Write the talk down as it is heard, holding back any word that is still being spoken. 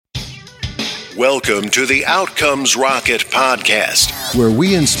Welcome to the Outcomes Rocket podcast, where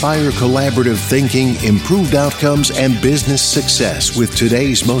we inspire collaborative thinking, improved outcomes, and business success with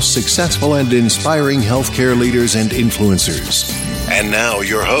today's most successful and inspiring healthcare leaders and influencers. And now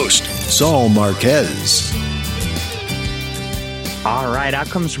your host, Saul Marquez. All right,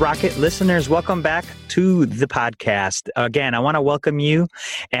 Outcomes Rocket listeners, welcome back to the podcast. Again, I want to welcome you,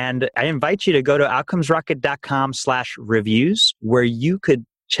 and I invite you to go to outcomesrocket.com/reviews, where you could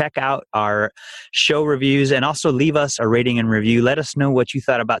check out our show reviews and also leave us a rating and review. Let us know what you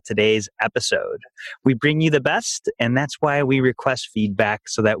thought about today's episode. We bring you the best, and that's why we request feedback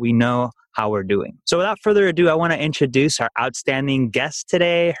so that we know how we're doing. So without further ado, I want to introduce our outstanding guest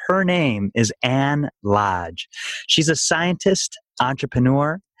today. Her name is Anne Lodge. She's a scientist,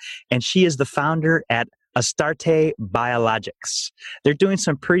 entrepreneur, and she is the founder at Astarte Biologics. They're doing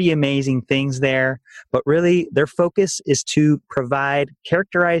some pretty amazing things there, but really their focus is to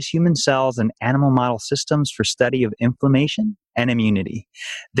characterize human cells and animal model systems for study of inflammation and immunity.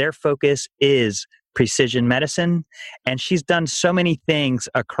 Their focus is precision medicine, and she's done so many things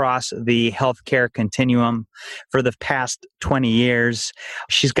across the healthcare continuum for the past 20 years.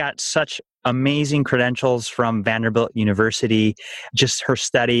 She's got such amazing credentials from Vanderbilt University, just her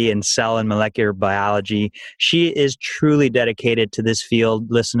study in cell and molecular biology. She is truly dedicated to this field,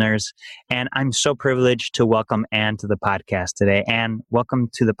 listeners, and I'm so privileged to welcome Anne to the podcast today. Anne,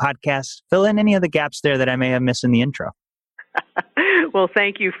 welcome to the podcast. Fill in any of the gaps there that I may have missed in the intro. Well,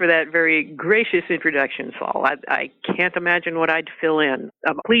 thank you for that very gracious introduction, Saul. I can't imagine what I'd fill in.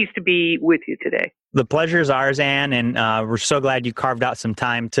 I'm pleased to be with you today. The pleasure is ours, Anne, and we're so glad you carved out some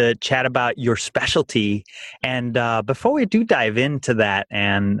time to chat about your specialty. And before we do dive into that,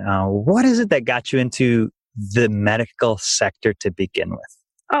 Anne, what is it that got you into the medical sector to begin with?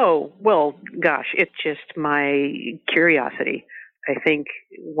 Oh, well, gosh, it's just my curiosity. I think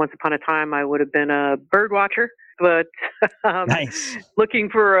once upon a time I would have been a bird watcher, but nice. Looking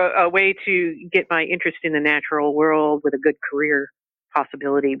for a way to get my interest in the natural world with a good career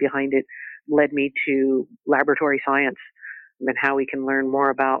possibility behind it led me to laboratory science and how we can learn more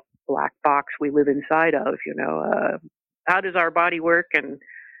about black box we live inside of. How does our body work and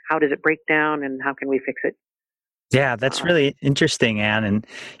how does it break down and how can we fix it? Yeah, that's really interesting, Anne. And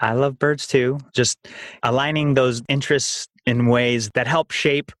I love birds too. Just aligning those interests in ways that help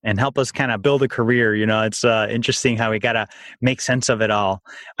shape and help us kind of build a career. It's interesting how we got to make sense of it all.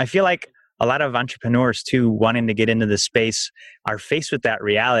 I feel like a lot of entrepreneurs too, wanting to get into this space, are faced with that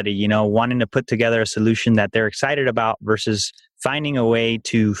reality, wanting to put together a solution that they're excited about versus finding a way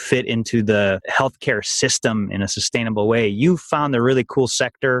to fit into the healthcare system in a sustainable way. You found a really cool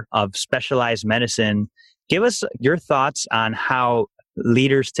sector of specialized medicine. Give us your thoughts on how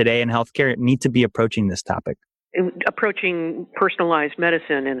leaders today in healthcare need to be approaching this topic. Approaching personalized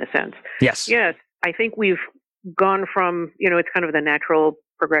medicine in a sense. Yes. Yes. I think we've gone from, it's kind of the natural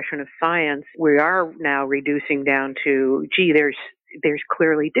progression of science. We are now reducing down to, there's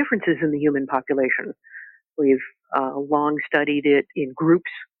clearly differences in the human population. We've long studied it in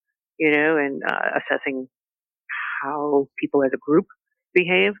groups, and assessing how people as a group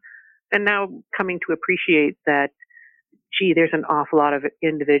behave. And now coming to appreciate that, there's an awful lot of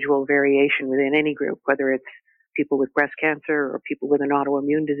individual variation within any group, whether it's people with breast cancer or people with an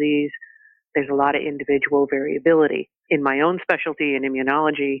autoimmune disease. There's a lot of individual variability. In my own specialty in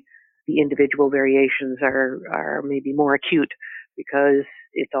immunology, the individual variations are maybe more acute because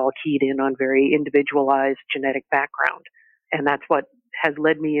it's all keyed in on very individualized genetic background. And that's what has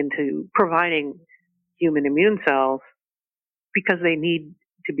led me into providing human immune cells because they need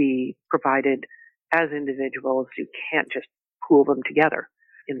to be provided as individuals. You can't just pool them together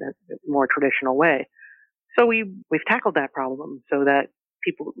in the more traditional way. So we've tackled that problem so that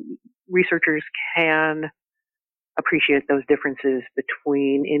researchers can appreciate those differences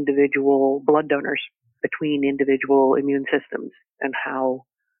between individual blood donors, between individual immune systems, and how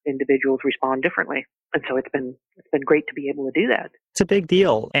individuals respond differently. And so it's been great to be able to do that. It's a big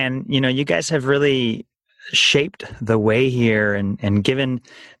deal. And, you guys have really shaped the way here and given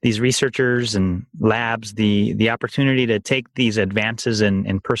these researchers and labs the opportunity to take these advances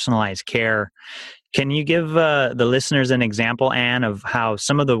in personalized care. Can you give the listeners an example, Anne, of how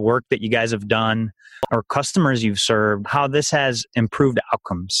some of the work that you guys have done or customers you've served, how this has improved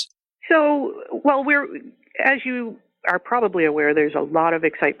outcomes? So, as you are probably aware, there's a lot of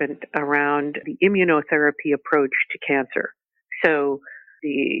excitement around the immunotherapy approach to cancer. So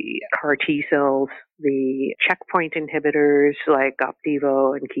the CAR T cells, the checkpoint inhibitors like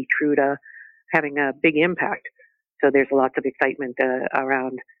Opdivo and Keytruda having a big impact. So there's lots of excitement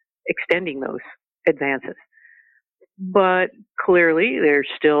around extending those advances. But clearly, there's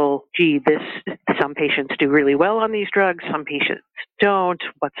still, some patients do really well on these drugs, some patients don't.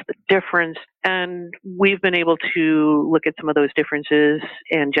 What's the difference? And we've been able to look at some of those differences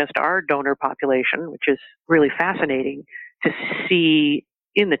in just our donor population, which is really fascinating to see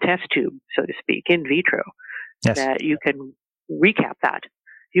in the test tube, so to speak, in vitro, Yes. that you can recap that.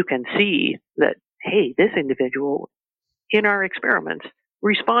 You can see that, hey, this individual in our experiments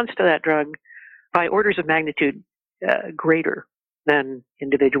responds to that drug by orders of magnitude greater than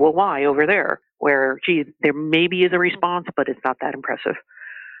individual Y over there, where, there maybe is a response, but it's not that impressive.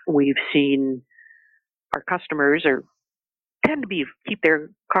 We've seen our customers tend to keep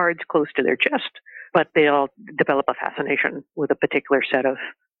their cards close to their chest, but they'll develop a fascination with a particular set of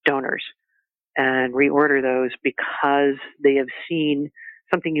donors and reorder those because they have seen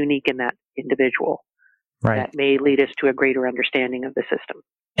something unique in that individual that may lead us to a greater understanding of the system.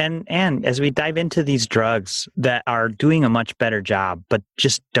 And as we dive into these drugs that are doing a much better job, but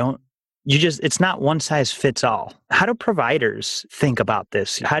it's not one size fits all. How do providers think about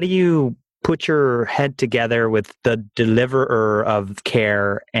this? How do you put your head together with the deliverer of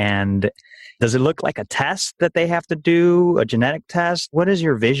care? And does it look like a test that they have to do, a genetic test? What is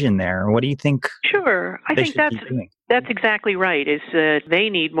your vision there? What do you think? Sure. I think that's exactly right, is that they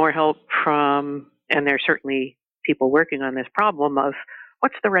need more help from, and there's certainly people working on this problem of,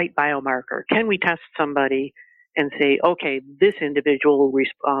 what's the right biomarker? Can we test somebody and say, okay, this individual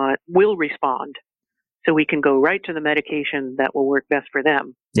will respond, so we can go right to the medication that will work best for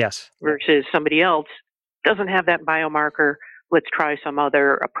them? Yes. Versus somebody else doesn't have that biomarker, let's try some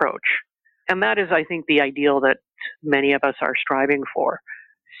other approach. And that is, I think, the ideal that many of us are striving for,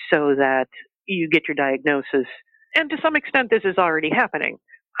 so that you get your diagnosis. And to some extent, this is already happening.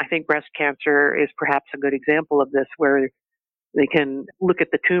 I think breast cancer is perhaps a good example of this, where they can look at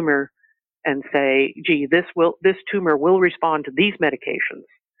the tumor and say, this tumor will respond to these medications,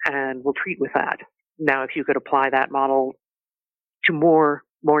 and we'll treat with that. Now, if you could apply that model to more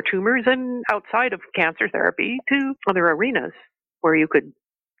tumors and outside of cancer therapy to other arenas where you could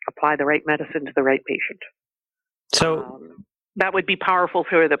apply the right medicine to the right patient. So that would be powerful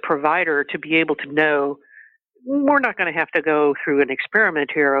for the provider to be able to know, we're not going to have to go through an experiment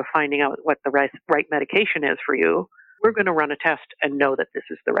here of finding out what the right medication is for you. We're going to run a test and know that this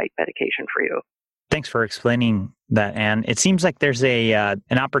is the right medication for you. Thanks for explaining that, Anne. It seems like there's an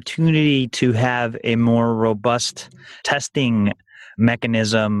opportunity to have a more robust testing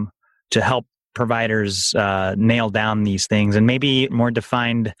mechanism to help providers nail down these things, and maybe more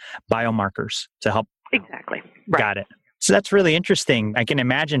defined biomarkers to help. Exactly. Right. Got it. So that's really interesting. I can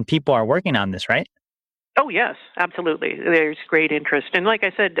imagine people are working on this, right? Oh, yes, absolutely. There's great interest. And like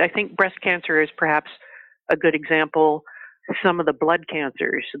I said, I think breast cancer is perhaps a good example. Some of the blood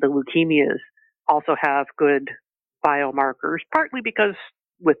cancers, the leukemias, also have good biomarkers, partly because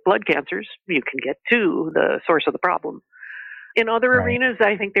with blood cancers, you can get to the source of the problem. In other arenas,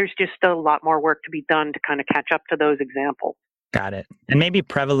 I think there's just a lot more work to be done to kind of catch up to those examples. Got it. And maybe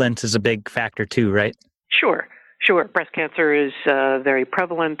prevalence is a big factor too, right? Sure. Breast cancer is very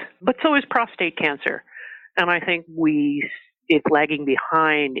prevalent, but so is prostate cancer. And I think it's lagging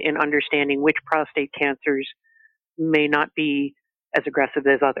behind in understanding which prostate cancers may not be as aggressive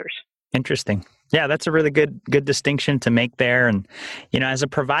as others. Interesting. Yeah, that's a really good distinction to make there. And, as a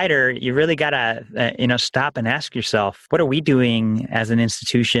provider, you really got to, stop and ask yourself, what are we doing as an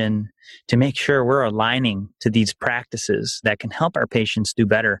institution to make sure we're aligning to these practices that can help our patients do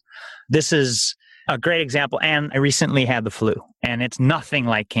better? This is a great example. And I recently had the flu, and it's nothing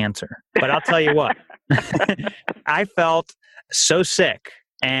like cancer. But I'll tell you what, I felt so sick.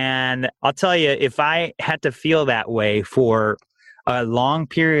 And I'll tell you, if I had to feel that way for a long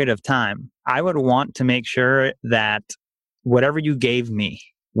period of time, I would want to make sure that whatever you gave me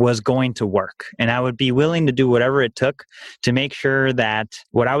was going to work. And I would be willing to do whatever it took to make sure that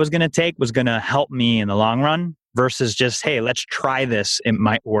what I was going to take was going to help me in the long run versus just, hey, let's try this. It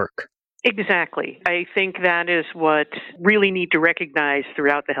might work. Exactly. I think that is what really need to recognize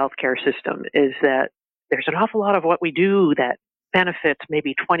throughout the healthcare system, is that there's an awful lot of what we do that benefits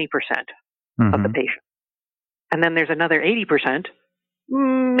maybe 20% of the patient. And then there's another 80%,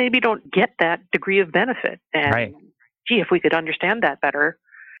 maybe don't get that degree of benefit. And if we could understand that better,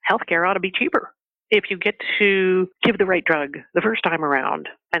 healthcare ought to be cheaper. If you get to give the right drug the first time around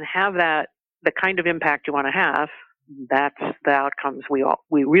and have that, the kind of impact you want to have, that's the outcomes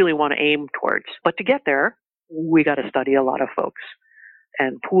we really want to aim towards. But to get there, we got to study a lot of folks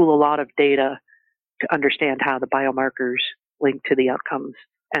and pool a lot of data to understand how the biomarkers link to the outcomes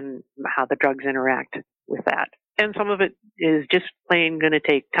and how the drugs interact with that. And some of it is just plain going to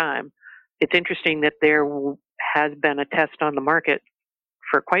take time. It's interesting that there has been a test on the market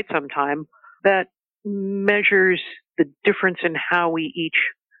for quite some time that measures the difference in how we each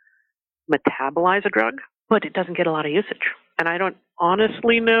metabolize a drug, but it doesn't get a lot of usage. And I don't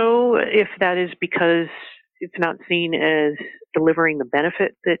honestly know if that is because it's not seen as delivering the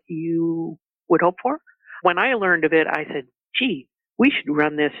benefit that you would hope for. When I learned of it, I said, gee, we should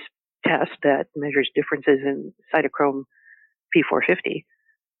run this test that measures differences in cytochrome P450.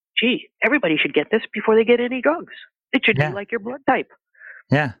 Gee, everybody should get this before they get any drugs. It should be like your blood type.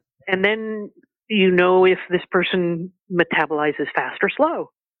 Yeah. And then you know if this person metabolizes fast or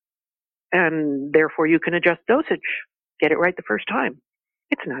slow. And therefore you can adjust dosage. Get it right the first time.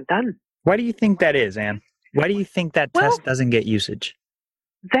 It's not done. Why do you think that is, Ann? Why do you think that test doesn't get usage?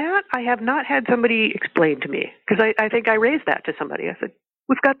 That I have not had somebody explain to me, because I think I raised that to somebody. I said,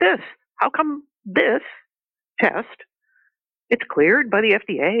 we've got this. How come this test, it's cleared by the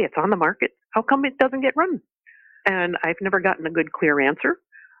FDA, it's on the market. How come it doesn't get run? And I've never gotten a good, clear answer.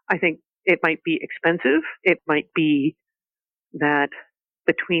 I think it might be expensive. It might be that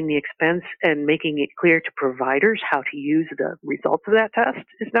between the expense and making it clear to providers how to use the results of that test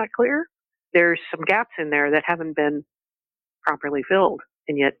is not clear. There's some gaps in there that haven't been properly filled.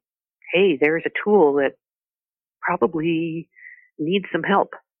 And yet, hey, there's a tool that probably needs some help.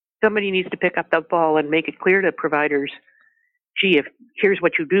 Somebody needs to pick up the ball and make it clear to providers, gee, here's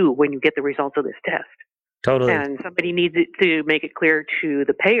what you do when you get the results of this test. Totally. And somebody needs to make it clear to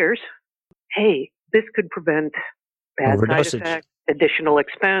the payers, hey, this could prevent bad side effects, additional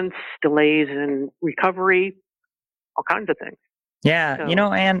expense, delays in recovery, all kinds of things. Yeah,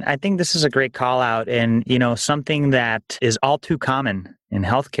 So, Ann, I think this is a great call out, and, something that is all too common in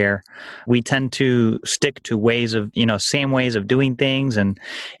healthcare. We tend to stick to ways of, same ways of doing things. And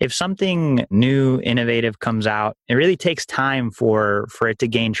if something new, innovative comes out, it really takes time for it to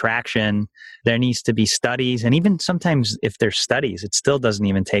gain traction. There needs to be studies. And even sometimes if there's studies, it still doesn't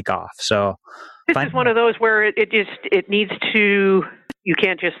even take off. So this is one of those where it needs to, you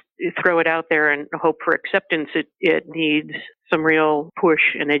can't just throw it out there and hope for acceptance. It needs some real push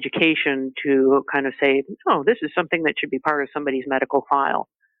and education to kind of say, oh, this is something that should be part of somebody's medical file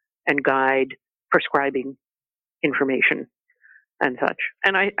and guide prescribing information and such.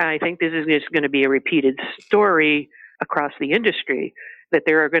 And I think this is just going to be a repeated story across the industry, that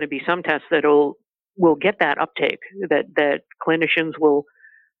there are going to be some tests that will get that uptake, that clinicians will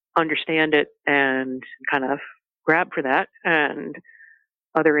understand it and kind of grab for that, and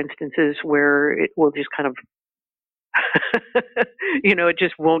other instances where it will just kind of it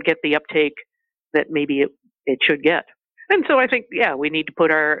just won't get the uptake that maybe it should get. And so I think, we need to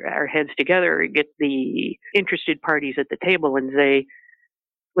put our heads together and get the interested parties at the table and say,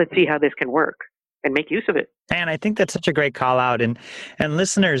 let's see how this can work and make use of it. And I think that's such a great call out. And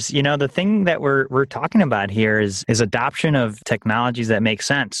listeners, the thing that we're talking about here is adoption of technologies that make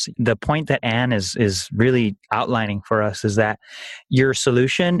sense. The point that Ann is really outlining for us is that your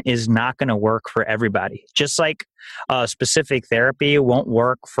solution is not going to work for everybody. Just like a specific therapy won't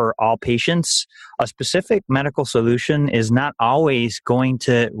work for all patients, a specific medical solution is not always going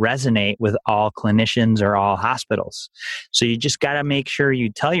to resonate with all clinicians or all hospitals. So you just got to make sure you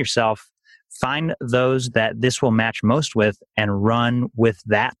tell yourself, find those that this will match most with and run with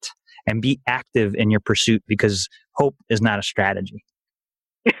that, and be active in your pursuit, because hope is not a strategy.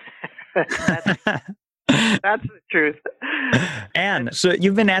 That's the truth. Ann, so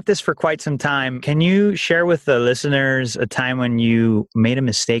you've been at this for quite some time. Can you share with the listeners a time when you made a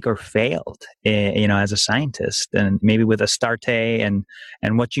mistake or failed, as a scientist, and maybe with Astarte, and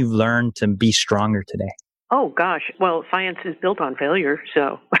what you've learned to be stronger today? Oh, gosh. Well, science is built on failure,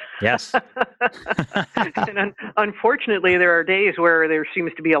 so. Yes. And unfortunately, there are days where there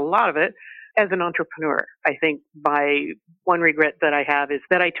seems to be a lot of it. As an entrepreneur, I think one regret that I have is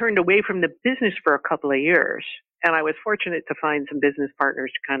that I turned away from the business for a couple of years. And I was fortunate to find some business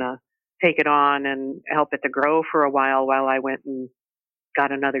partners to kind of take it on and help it to grow for a while I went and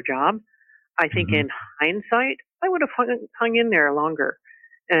got another job. I think in hindsight, I would have hung in there longer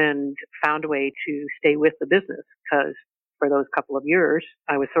and found a way to stay with the business, because for those couple of years,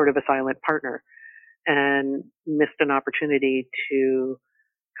 I was sort of a silent partner and missed an opportunity to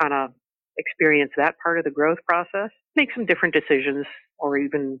kind of experience that part of the growth process, make some different decisions, or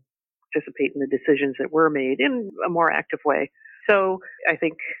even participate in the decisions that were made in a more active way. So I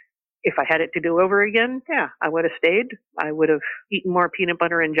think if I had it to do over again, I would have stayed. I would have eaten more peanut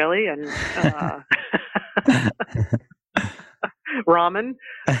butter and jelly and ramen.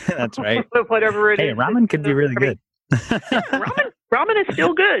 That's right. Whatever it is. Hey, ramen could be really good. Ramen is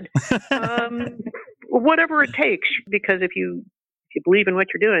still good. Whatever it takes, because if you you believe in what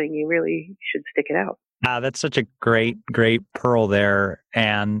you're doing, you really should stick it out. That's such a great pearl there.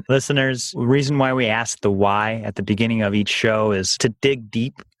 And listeners, the reason why we ask the why at the beginning of each show is to dig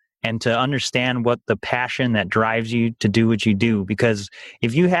deep and to understand what the passion that drives you to do what you do. Because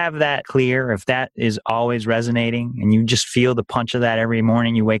if you have that clear, if that is always resonating and you just feel the punch of that every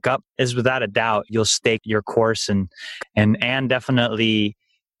morning you wake up, is without a doubt, you'll stake your course. And Anne definitely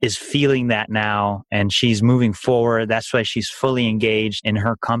is feeling that now, and she's moving forward. That's why she's fully engaged in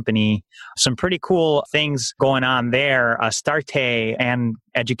her company. Some pretty cool things going on there. Astarte, and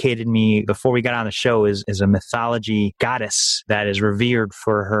educated me before we got on the show, is a mythology goddess that is revered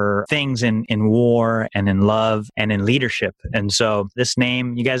for her things in war and in love and in leadership. And so this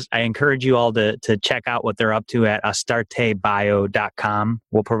name, you guys, I encourage you all to check out what they're up to at astartebio.com.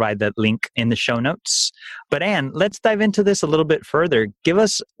 We'll provide that link in the show notes. But Anne, let's dive into this a little bit further. Give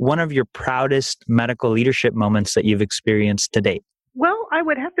us one of your proudest medical leadership moments that you've experienced to date. Well, I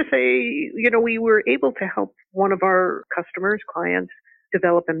would have to say, we were able to help one of our customers, clients,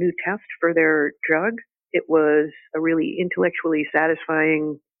 develop a new test for their drug. It was a really intellectually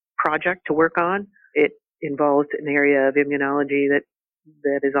satisfying project to work on. It involved an area of immunology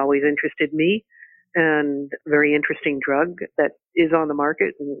that has always interested me, and a very interesting drug that is on the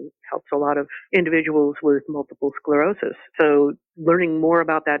market and helps a lot of individuals with multiple sclerosis. So learning more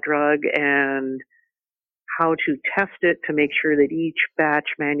about that drug and how to test it to make sure that each batch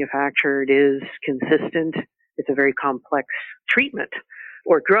manufactured is consistent. It's a very complex treatment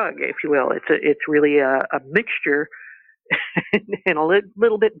or drug, if you will. It's really a mixture and a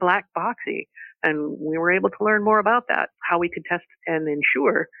little bit black boxy. And we were able to learn more about that, how we could test and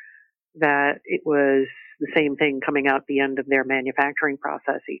ensure that it was the same thing coming out the end of their manufacturing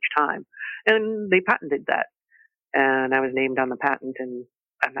process each time. And they patented that. And I was named on the patent, and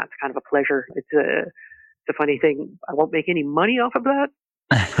that's kind of a pleasure. It's a funny thing. I won't make any money off of that,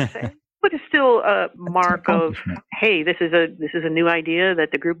 per se, but it's still a mark of, hey, this is a new idea that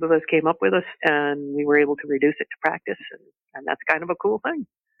the group of us came up with us, and we were able to reduce it to practice, and that's kind of a cool thing.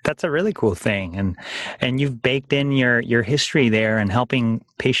 That's a really cool thing. And you've baked in your history there and helping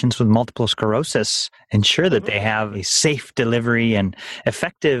patients with multiple sclerosis ensure that they have a safe delivery and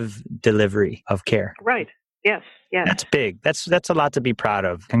effective delivery of care. Right. Yes. That's big. That's a lot to be proud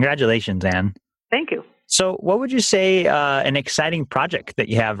of. Congratulations, Anne. Thank you. So what would you say an exciting project that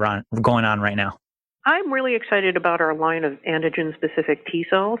you have going on right now? I'm really excited about our line of antigen-specific T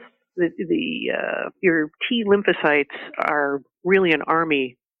cells. Your T lymphocytes are really an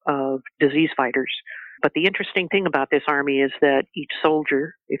army of disease fighters. But the interesting thing about this army is that each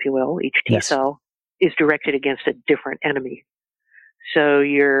soldier, if you will, each T cell is directed against a different enemy. So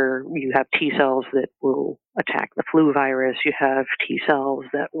you have T cells that will attack the flu virus. You have T cells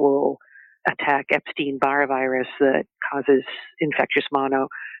that will attack Epstein-Barr virus that causes infectious mono.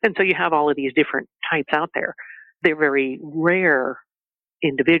 And so you have all of these different types out there. They're very rare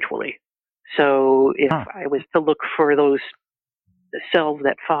individually. So if I was to look for those cells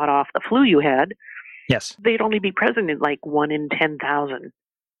that fought off the flu you had, they'd only be present in like 1 in 10,000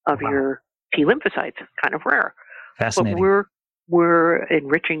 of your T lymphocytes. Kind of rare. Fascinating. But we're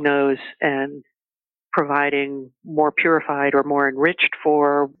enriching those and providing more purified or more enriched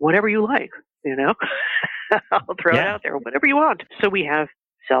for whatever you like, I'll throw it out there, whatever you want. So we have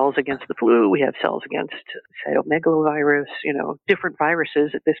cells against the flu, we have cells against cytomegalovirus, different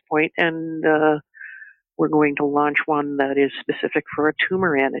viruses at this point, and we're going to launch one that is specific for a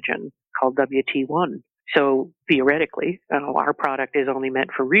tumor antigen called WT1. So theoretically, our product is only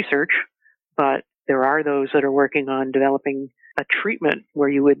meant for research, but there are those that are working on developing a treatment where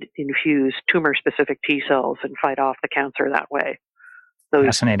you would infuse tumor-specific T cells and fight off the cancer that way.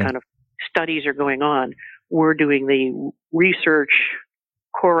 Those kind of studies are going on. We're doing the research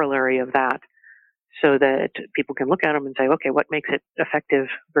corollary of that so that people can look at them and say, okay, what makes it effective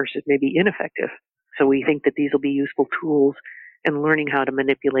versus maybe ineffective? So we think that these will be useful tools in learning how to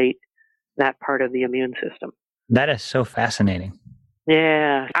manipulate that part of the immune system. That is so fascinating.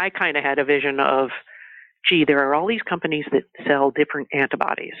 Yeah. I kind of had a vision of, there are all these companies that sell different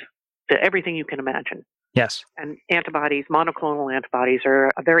antibodies to everything you can imagine. Yes. And antibodies, monoclonal antibodies, are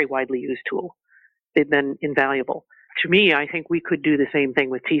a very widely used tool. They've been invaluable. To me, I think we could do the same thing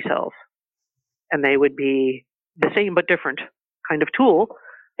with T cells. And they would be the same but different kind of tool.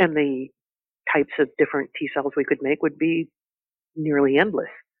 And the types of different T cells we could make would be nearly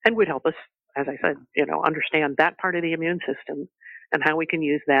endless and would help us, as I said, understand that part of the immune system and how we can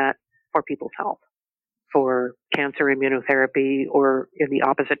use that for people's health. For cancer immunotherapy, or in the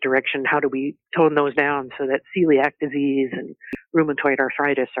opposite direction, how do we tone those down so that celiac disease and rheumatoid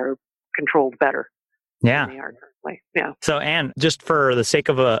arthritis are controlled better? Yeah. than they are currently. Yeah. So, Anne, just for the sake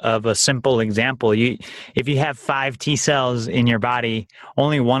of a simple example, if you have 5 T cells in your body,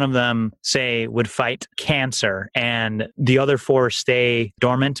 only one of them, say, would fight cancer, and the other 4 stay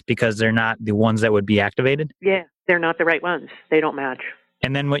dormant because they're not the ones that would be activated? Yeah, they're not the right ones. They don't match.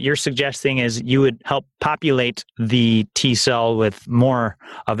 And then what you're suggesting is you would help populate the T cell with more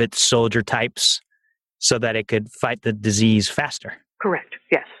of its soldier types so that it could fight the disease faster. Correct.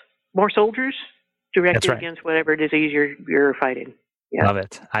 Yes. More soldiers directed against whatever disease you're fighting. Yeah. Love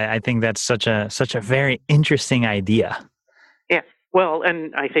it. I think that's such a very interesting idea. Yeah. Well,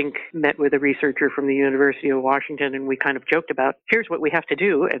 and I think met with a researcher from the University of Washington, and we kind of joked about, here's what we have to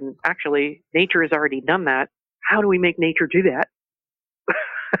do. And actually, nature has already done that. How do we make nature do that?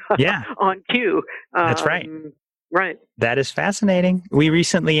 Yeah. On cue. That's right. Right. That is fascinating. We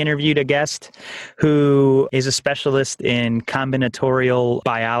recently interviewed a guest who is a specialist in combinatorial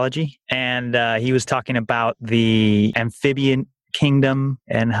biology, and he was talking about the amphibian kingdom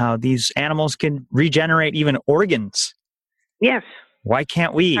and how these animals can regenerate even organs. Yes. Why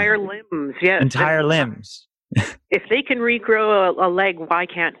can't we? Entire limbs, yes. Entire limbs. If they can regrow a leg, why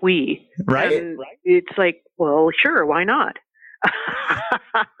can't we? Right. And it's like, well, sure, why not?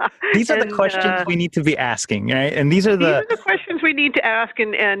 These are the questions we need to be asking, right? And these are the questions we need to ask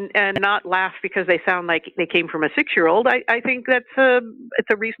and not laugh because they sound like they came from a 6-year-old. I think it's a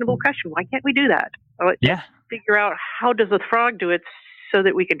reasonable question. Why can't we do that? Yeah. Figure out how does the frog do it so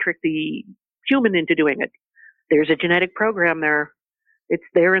that we can trick the human into doing it. There's a genetic program there. It's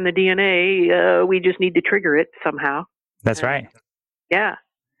there in the DNA. We just need to trigger it somehow. That's right. Yeah.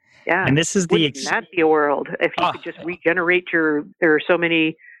 Yeah. And this is Wouldn't that be a world if you could just regenerate there are so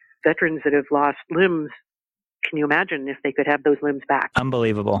many veterans that have lost limbs. Can you imagine if they could have those limbs back?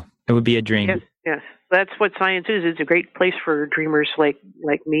 Unbelievable. It would be a dream. Yes. That's what science is. It's a great place for dreamers like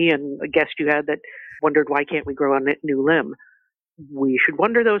me and a guest you had that wondered why can't we grow a new limb? We should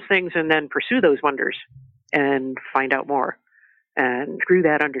wonder those things and then pursue those wonders and find out more. And through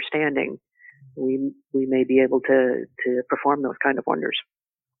that understanding, we may be able to perform those kind of wonders.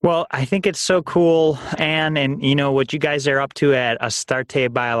 Well, I think it's so cool, Anne, and you know what you guys are up to at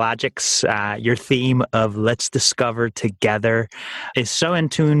Astarte Biologics, your theme of let's discover together is so in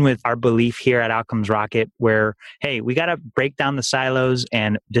tune with our belief here at Outcomes Rocket where, hey, we got to break down the silos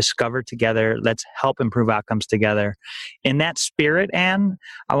and discover together. Let's help improve outcomes together. In that spirit, Anne,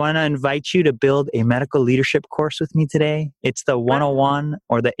 I want to invite you to build a medical leadership course with me today. It's the 101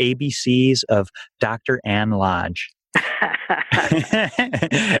 or the ABCs of Dr. Anne Lodge.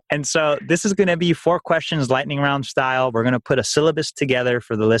 And so this is going to be 4 questions, lightning round style. We're going to put a syllabus together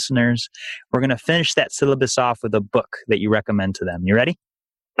for the listeners. We're going to finish that syllabus off with a book that you recommend to them. You ready?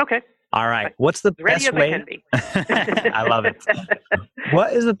 Okay. All right. What's the best way? I love it.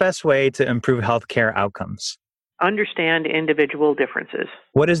 What is the best way to improve healthcare outcomes? Understand individual differences.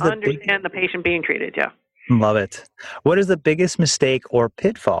 What is the understand the patient being treated? Yeah. Love it. What is the biggest mistake or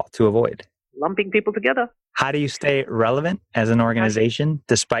pitfall to avoid? Lumping people together. How do you stay relevant as an organization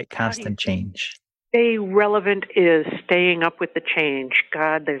despite constant change? Stay relevant is staying up with the change.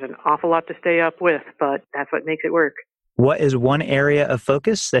 God, there's an awful lot to stay up with, but that's what makes it work. What is one area of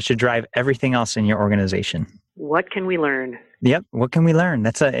focus that should drive everything else in your organization? What can we learn? Yep. What can we learn?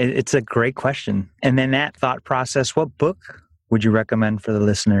 It's a great question. And then that thought process, what book would you recommend for the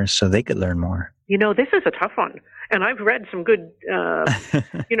listeners so they could learn more? You know, this is a tough one. And I've read some good,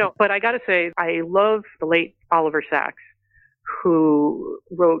 but I got to say, I love the late Oliver Sacks, who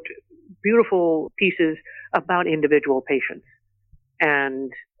wrote beautiful pieces about individual patients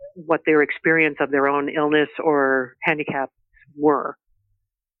and what their experience of their own illness or handicaps were.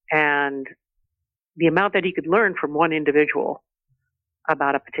 And the amount that he could learn from one individual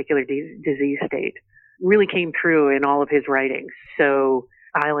about a particular disease state really came through in all of his writings. So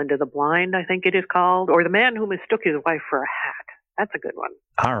Island of the Blind, I think it is called, or The Man Who Mistook His Wife for a Hat. That's a good one.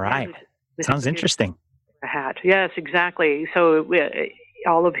 All right. Sounds interesting. A hat. Yes, exactly. So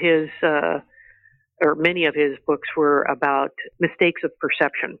all of his, or many of his books were about mistakes of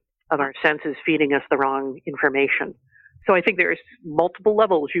perception, of our senses feeding us the wrong information. So I think there's multiple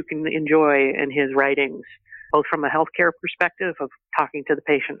levels you can enjoy in his writings, both from a healthcare perspective of talking to the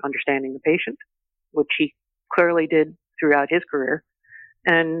patient, understanding the patient, which he clearly did throughout his career,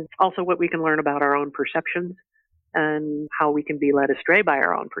 and also what we can learn about our own perceptions and how we can be led astray by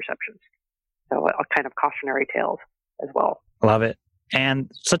our own perceptions. So a kind of cautionary tales as well. Love it.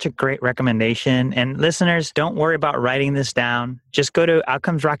 And such a great recommendation. And listeners, don't worry about writing this down. Just go to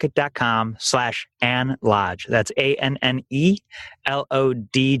outcomesrocket.com/Anne Lodge. That's ANNELODGE.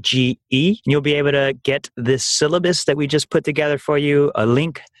 You'll be able to get this syllabus that we just put together for you, a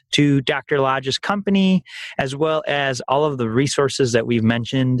link to Dr. Lodge's company, as well as all of the resources that we've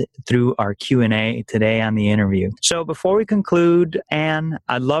mentioned through our Q&A today on the interview. So before we conclude, Ann,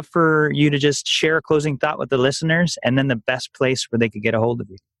 I'd love for you to just share a closing thought with the listeners and then the best place where they could get a hold of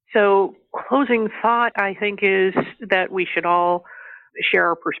you. So closing thought, I think, is that we should all share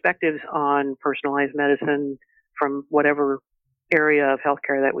our perspectives on personalized medicine from whatever area of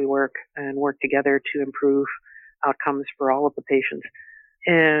healthcare that we work, and work together to improve outcomes for all of the patients.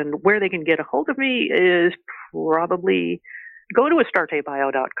 And where they can get a hold of me is probably go to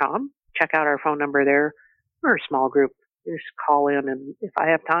astartebio.com, check out our phone number there. We're a small group. Just call in, and if I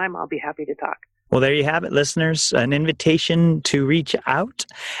have time, I'll be happy to talk. Well, there you have it, listeners. An invitation to reach out,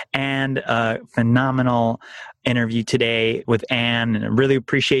 and a phenomenal interview today with Ann. And I really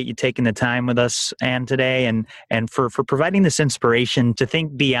appreciate you taking the time with us, Ann, today, and for providing this inspiration to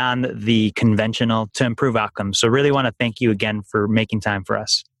think beyond the conventional to improve outcomes. So really want to thank you again for making time for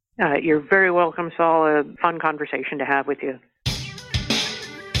us. You're very welcome, Saul. A fun conversation to have with you.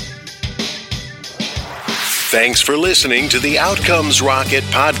 Thanks for listening to the Outcomes Rocket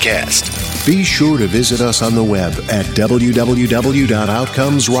podcast. Be sure to visit us on the web at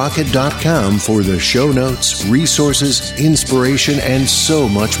www.outcomesrocket.com for the show notes, resources, inspiration, and so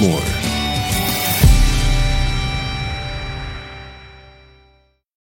much more.